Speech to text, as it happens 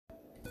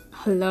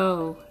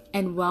Hello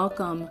and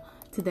welcome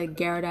to the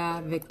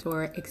Guerda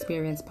Victor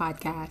Experience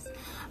podcast.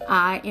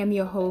 I am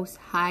your host,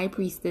 High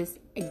Priestess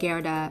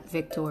Guerda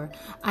Victor.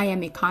 I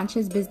am a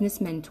conscious business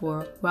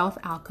mentor, wealth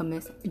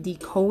alchemist,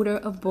 decoder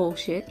of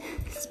bullshit,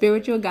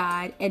 spiritual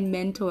guide, and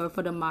mentor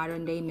for the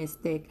modern day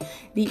mystic,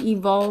 the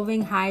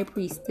evolving high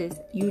priestess.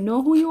 You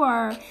know who you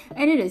are,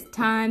 and it is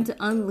time to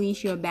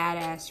unleash your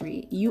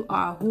badassery. You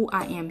are who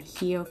I am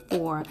here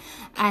for.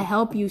 I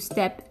help you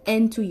step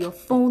into your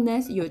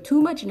fullness, your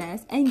too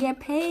muchness, and get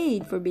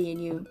paid for being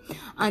you.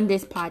 On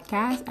this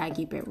podcast, I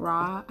keep it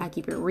raw, I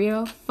keep it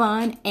real,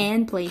 fun,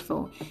 and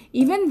playful.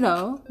 Even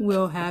though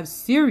we'll have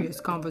serious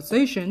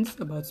conversations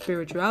about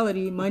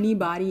spirituality, money,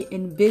 body,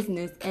 and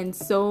business, and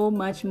so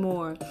much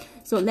more.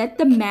 So let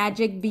the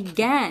magic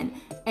begin.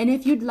 And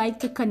if you'd like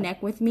to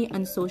connect with me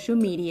on social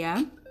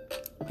media,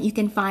 you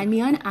can find me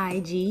on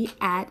IG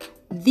at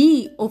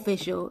the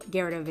official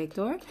Guerda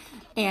Victor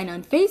and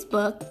on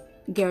Facebook,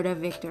 Guerda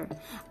Victor.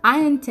 I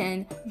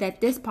intend that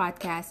this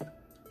podcast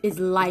is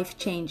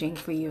life-changing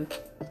for you.